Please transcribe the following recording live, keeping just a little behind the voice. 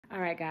All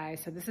right,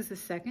 guys, so this is the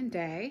second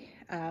day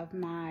of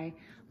my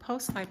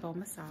post-lipo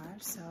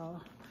massage.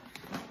 So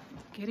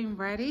getting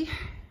ready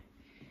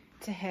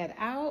to head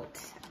out.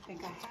 I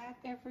think I have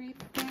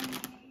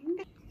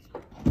everything.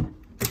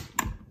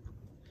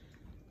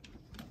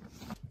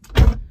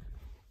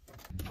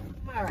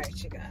 All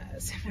right, you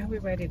guys, now we're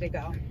ready to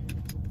go.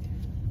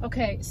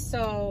 Okay,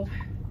 so,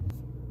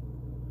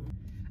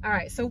 all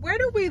right, so where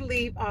did we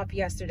leave off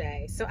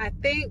yesterday? So I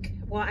think,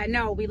 well, I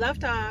know we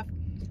left off,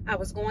 I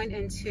was going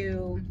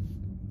into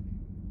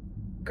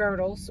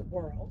Girdle's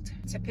World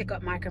to pick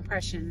up my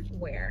compression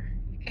wear.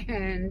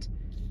 And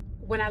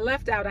when I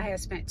left out, I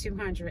had spent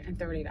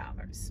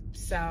 $230.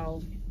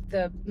 So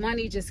the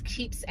money just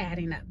keeps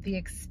adding up. The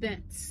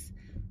expense,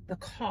 the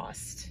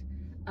cost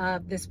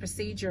of this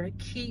procedure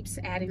keeps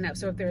adding up.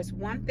 So if there's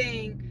one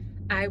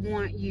thing I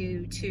want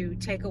you to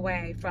take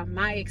away from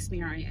my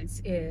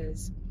experience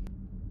is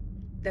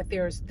that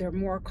there are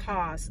more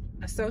costs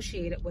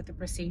associated with the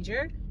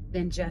procedure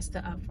than just the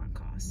upfront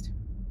cost,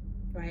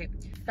 right?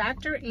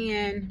 Factor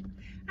in,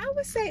 I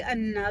would say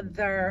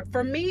another,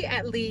 for me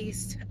at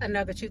least,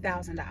 another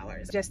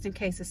 $2,000, just in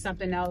case it's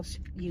something else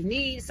you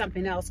need,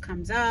 something else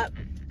comes up.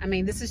 I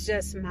mean, this is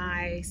just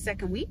my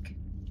second week,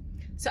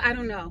 so I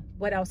don't know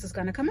what else is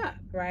gonna come up,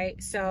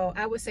 right? So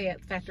I would say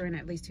factor in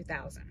at least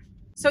 $2,000.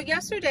 So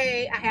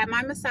yesterday I had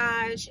my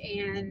massage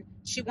and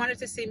she wanted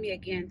to see me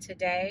again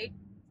today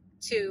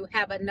to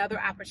have another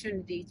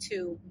opportunity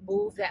to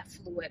move that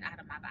fluid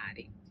out of my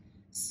body.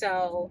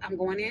 So I'm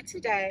going in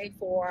today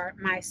for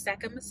my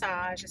second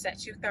massage. It's at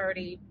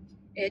 2:30.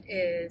 It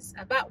is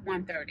about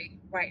 1:30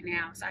 right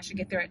now, so I should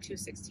get there at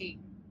 2:16.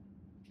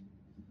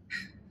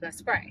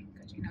 Let's pray,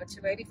 because you know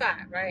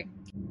 2:85, right?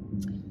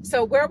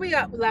 So where we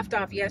left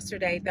off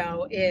yesterday,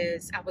 though,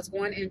 is I was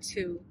going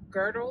into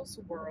Girdle's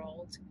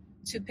World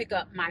to pick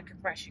up my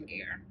compression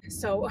gear.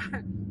 So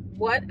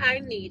what I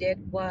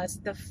needed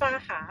was the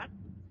Faja,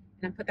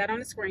 and I put that on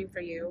the screen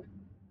for you.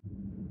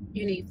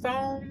 You need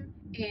foam,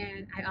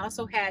 and I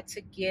also had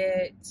to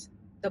get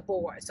the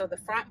board, so the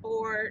front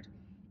board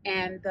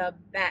and the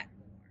back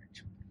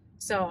board.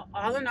 So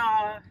all in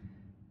all,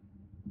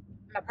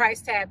 my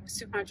price tag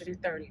was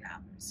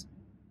 $230.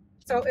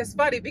 So it's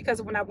funny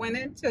because when I went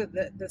into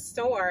the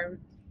store,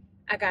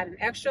 I got an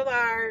extra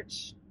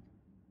large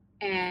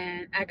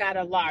and I got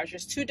a large.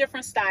 There's two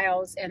different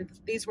styles, and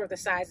these were the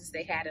sizes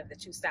they had of the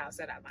two styles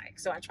that I like.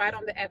 So I tried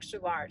on the extra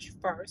large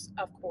first,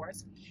 of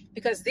course,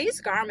 because these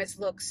garments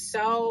look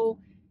so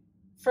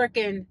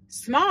freaking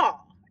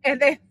small and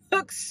they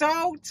look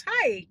so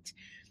tight.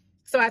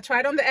 So I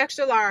tried on the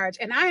extra large,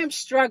 and I am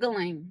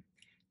struggling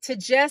to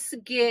just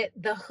get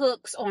the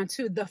hooks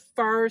onto the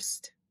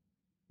first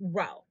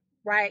row,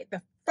 right?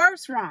 The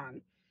first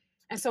rung.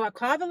 And so I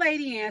called the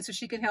lady in so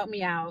she can help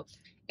me out.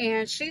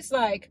 And she's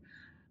like,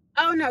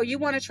 oh no, you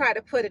want to try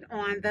to put it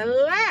on the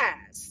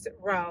last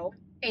row.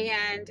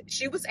 And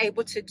she was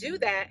able to do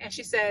that. And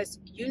she says,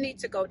 you need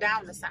to go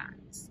down the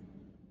size.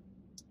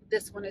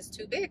 This one is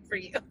too big for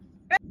you.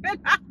 And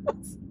I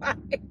was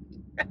like,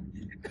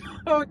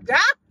 go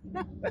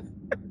down.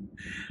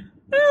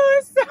 Oh,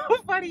 it's so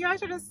funny. Y'all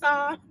should have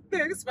saw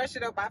the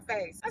expression on my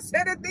face. I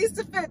said, it needs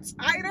to fit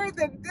tighter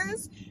than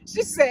this.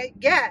 She said,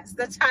 yes,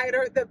 the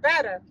tighter, the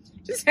better.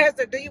 She says,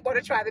 do you want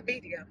to try the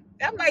medium?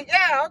 I'm like,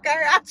 yeah,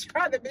 okay, I'll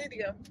try the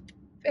medium.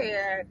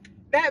 And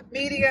that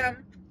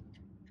medium,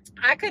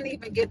 I couldn't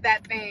even get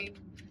that thing.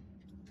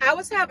 I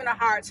was having a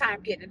hard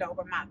time getting it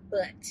over my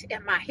butt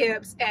and my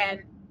hips,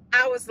 and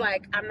I was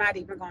like, I'm not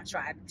even going to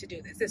try to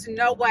do this. There's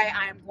no way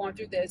I am going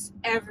through this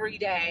every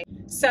day.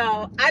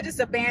 So I just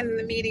abandoned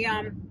the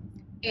medium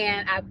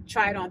and I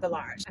tried on the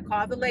large. I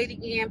called the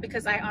lady in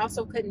because I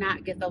also could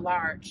not get the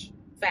large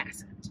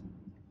fastened.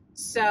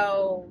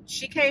 So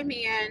she came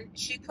in,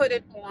 she put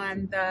it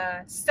on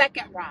the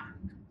second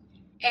rung.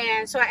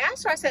 And so I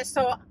asked her, I said,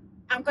 so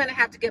I'm going to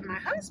have to get my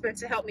husband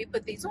to help me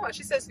put these on.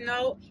 She says,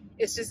 no,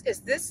 it's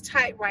this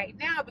tight right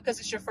now because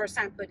it's your first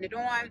time putting it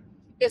on.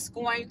 It's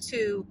going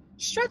to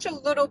stretch a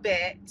little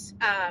bit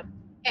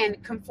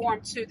and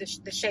conform to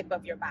the shape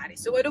of your body.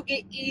 So it'll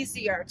get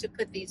easier to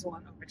put these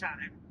on over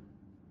time.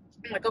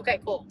 I'm like, okay,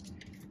 cool.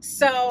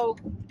 So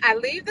I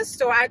leave the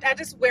store. I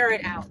just wear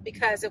it out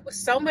because it was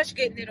so much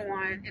getting it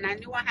on, and I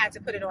knew I had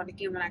to put it on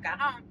again when I got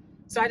home.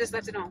 So I just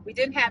left it on. We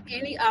didn't have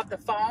any of the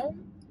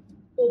foam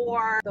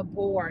or the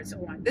boards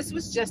on. This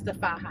was just the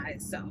Faja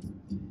itself.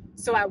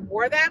 So I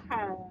wore that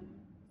home.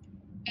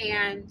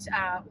 And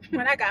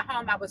when I got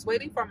home, I was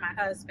waiting for my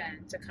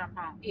husband to come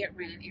home. He had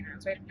ran an errand. I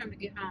was waiting for him to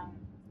get home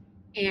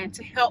and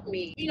to help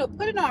me, you know,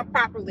 put it on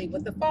properly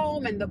with the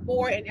foam and the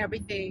board and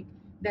everything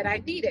that I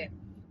needed.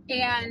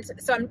 And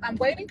so I'm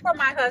waiting for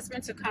my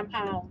husband to come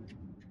home.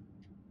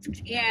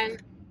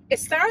 And it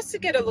starts to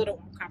get a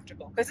little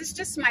uncomfortable because it's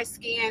just my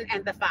skin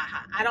and the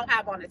Faja. I don't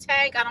have on a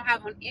tag. I don't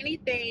have on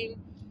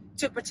anything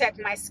to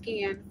protect my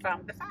skin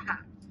from the Faja.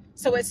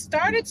 So it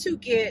started to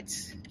get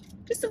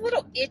just a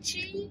little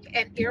itchy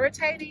and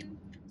irritating.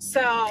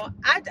 So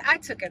I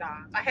took it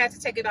off. I had to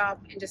take it off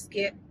and just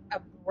get a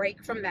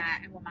break from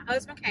that. And when my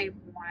husband came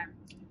on,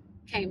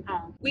 came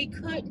home. We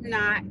could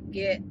not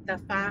get the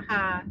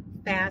Faja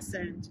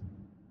fastened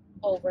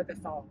over the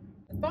foam.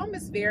 The foam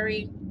is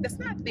it's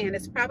not thin,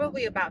 it's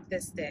probably about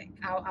this thick.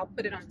 I'll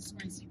put it on the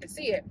screen so you can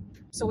see it.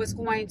 So it's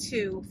going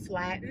to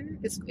flatten,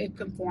 it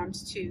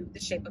conforms to the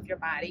shape of your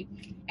body.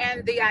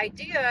 And the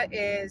idea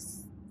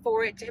is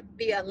for it to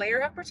be a layer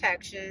of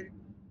protection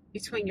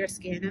between your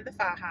skin and the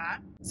Faja.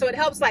 So it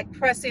helps like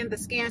press in the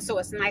skin so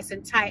it's nice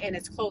and tight and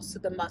as close to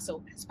the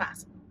muscle as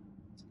possible.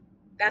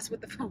 That's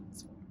what the foam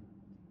is for.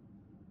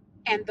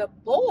 And the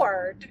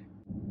board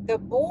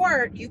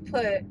you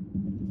put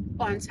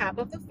on top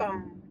of the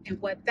foam, and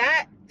what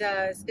that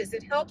does is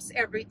it helps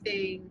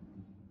everything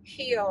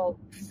heal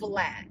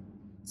flat.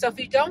 So if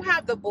you don't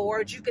have the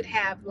board, you could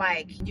have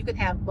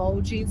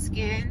bulging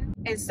skin,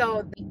 and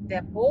so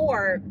the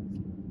board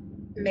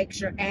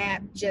makes your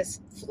ab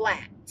just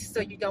flat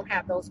so you don't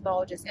have those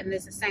bulges. And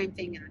it's the same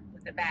thing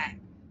with the back.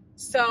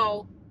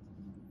 So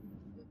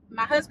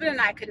my husband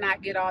and I could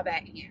not get all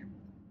that in.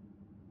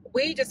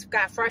 We just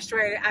got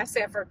frustrated. I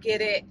said forget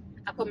it.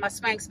 I put my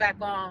Spanx back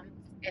on,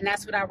 and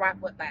that's what I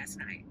rocked with last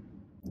night.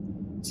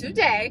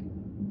 Today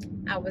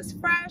I was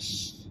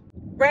fresh,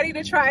 ready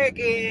to try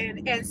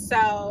again, and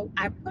so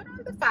I put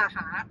on the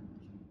Faja.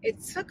 It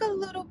took a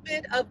little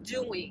bit of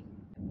doing,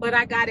 but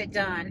I got it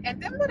done.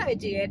 And then what I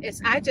did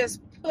is I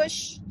just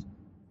pushed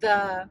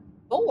the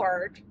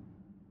board.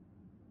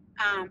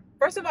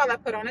 First of all, I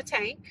put on a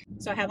tank.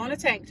 So I have on a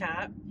tank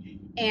top,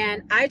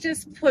 and I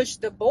just pushed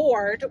the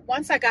board.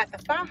 Once I got the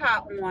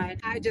Faja on,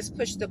 I just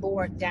pushed the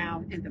board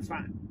down in the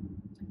front.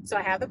 So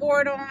I have the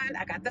board on,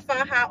 I got the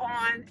Faja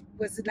on,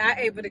 was not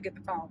able to get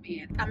the foam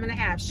in. I'm gonna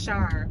have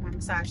Shar, my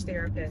massage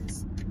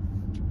therapist,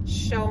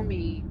 show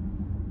me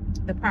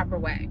the proper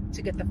way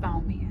to get the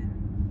foam in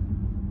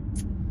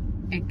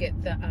and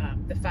get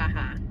the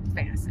Faja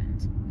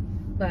fastened.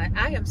 But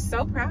I am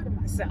so proud of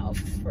myself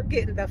for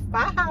getting the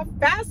Faja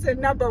fastened,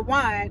 number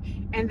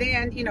one, and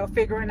then, you know,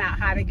 figuring out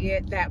how to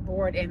get that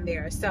board in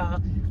there. So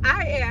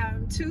I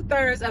am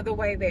 2/3 of the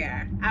way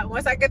there.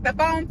 Once I get the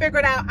foam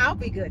figured out, I'll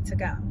be good to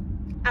go.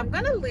 I'm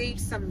gonna leave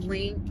some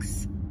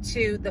links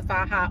to the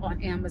Faja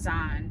on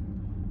Amazon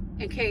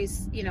in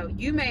case, you know,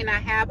 you may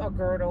not have a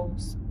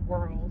Girdles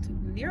World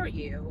near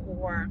you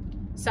or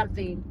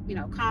something, you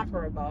know,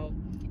 comparable.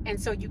 And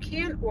so you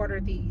can order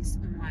these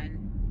on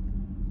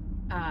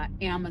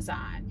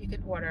Amazon. You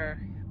can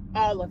order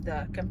all of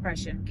the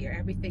compression gear,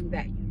 everything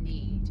that you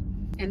need.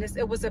 And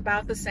it was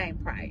about the same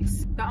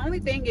price. The only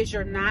thing is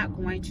you're not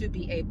going to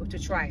be able to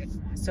try it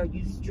on. So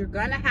you're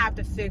gonna have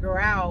to figure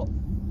out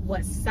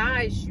what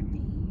size you need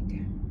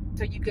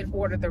so you can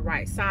order the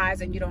right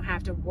size and you don't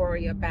have to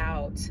worry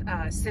about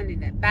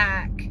sending it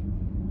back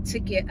to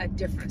get a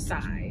different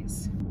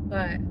size.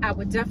 But I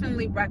would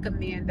definitely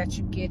recommend that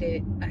you get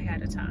it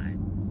ahead of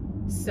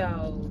time,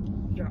 so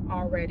you're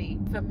already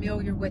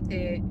familiar with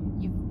it.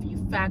 You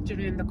factored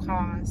in the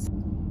cost,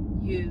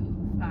 you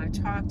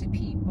talk to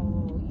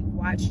people, you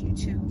watch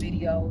YouTube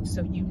videos,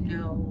 so you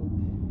know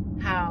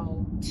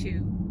how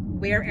to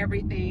wear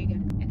everything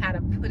and how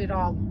to put it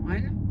all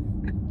on.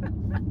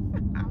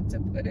 How to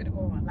put it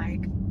on.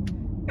 Like,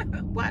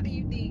 why do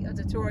you need a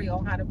tutorial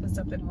on how to put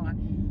something on?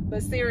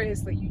 But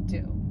seriously, you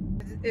do.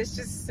 It's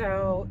just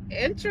so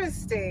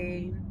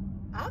interesting,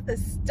 all the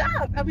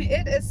stuff. I mean,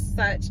 it is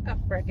such a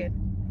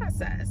freaking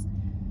process,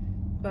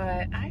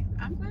 but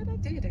I'm glad I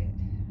did it.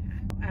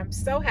 I'm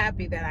so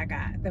happy that I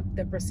got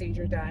the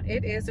procedure done.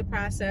 It is a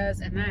process,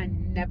 and I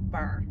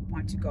never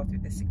want to go through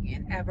this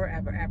again, ever,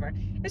 ever, ever.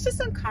 It's just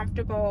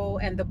uncomfortable,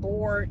 and the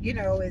board, you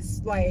know,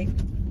 is like,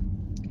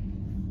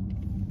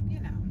 you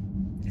know,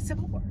 it's a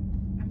board.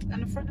 I'm on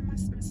the front of my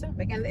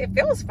stomach, and it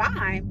feels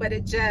fine, but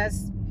it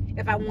just,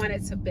 if I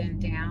wanted to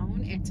bend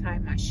down and tie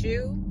my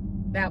shoe,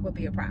 that would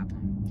be a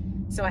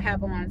problem. So I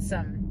have on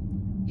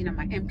some, you know,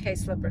 my MK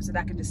slippers that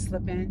I can just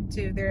slip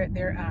into. They're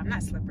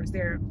not slippers,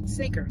 they're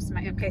sneakers.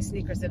 My MK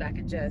sneakers that I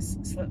can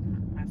just slip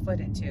my foot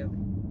into.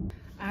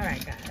 All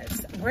right,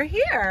 guys, we're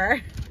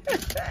here.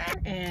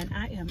 And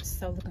I am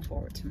so looking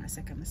forward to my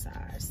second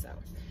massage. So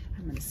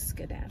I'm gonna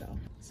skedaddle.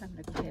 So I'm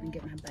gonna go ahead and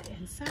get my butt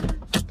inside.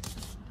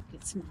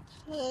 Get some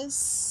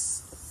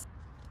puss.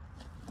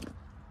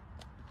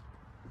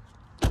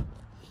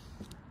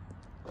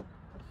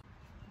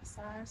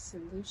 Massage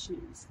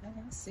Solutions.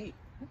 Let's see.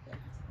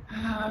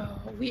 Oh,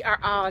 we are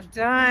all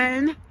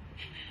done.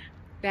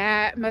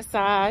 That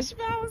massage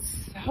felt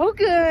so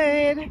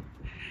good.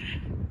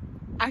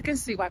 I can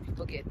see why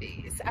people get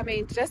these. I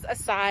mean, just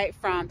aside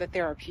from the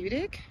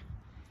therapeutic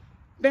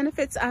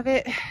benefits of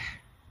it,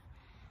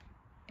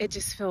 it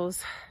just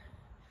feels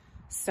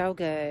so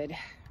good.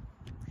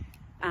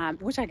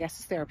 Which I guess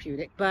is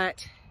therapeutic,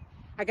 but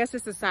I guess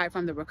it's aside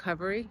from the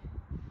recovery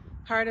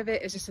part of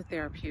it, it's just a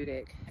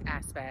therapeutic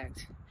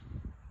aspect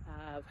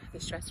of the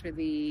stress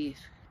relief,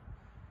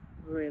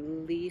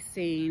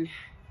 releasing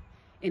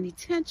any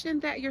tension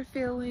that you're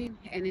feeling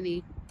and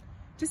any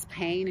just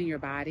pain in your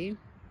body.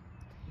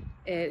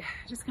 It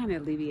just kind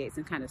of alleviates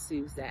and kind of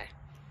soothes that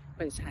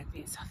for the time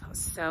being. So it felt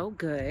so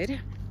good.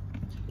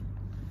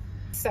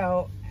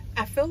 So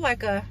I feel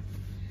like a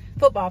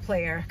football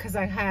player because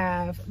I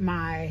have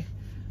my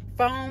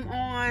foam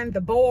on,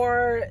 the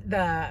board,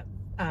 the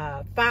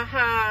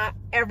Faja,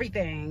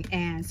 everything.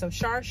 And so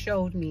Shar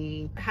showed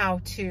me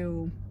how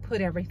to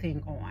put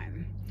everything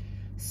on.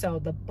 So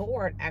the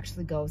board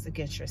actually goes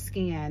against your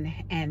skin,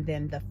 and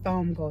then the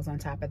foam goes on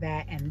top of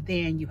that, and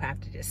then you have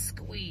to just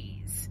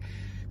squeeze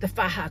the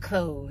Faja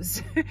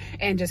closed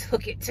and just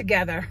hook it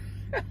together.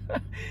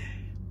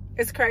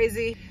 It's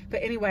crazy.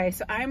 But anyway,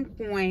 so I'm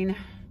going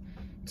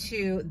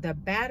to the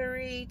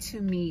Battery to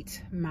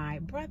meet my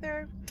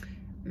brother,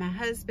 my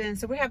husband.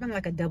 So we're having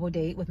like a double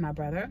date with my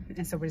brother,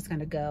 and so we're just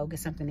gonna go get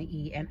something to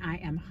eat, and I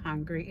am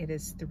hungry. It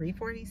is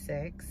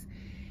 3:46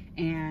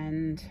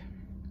 and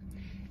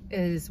it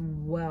is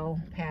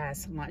well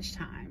past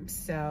lunchtime.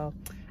 So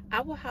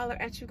I will holler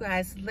at you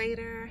guys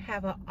later.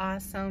 Have an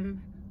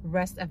awesome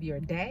rest of your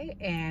day,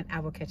 and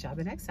I will catch y'all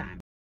the next time.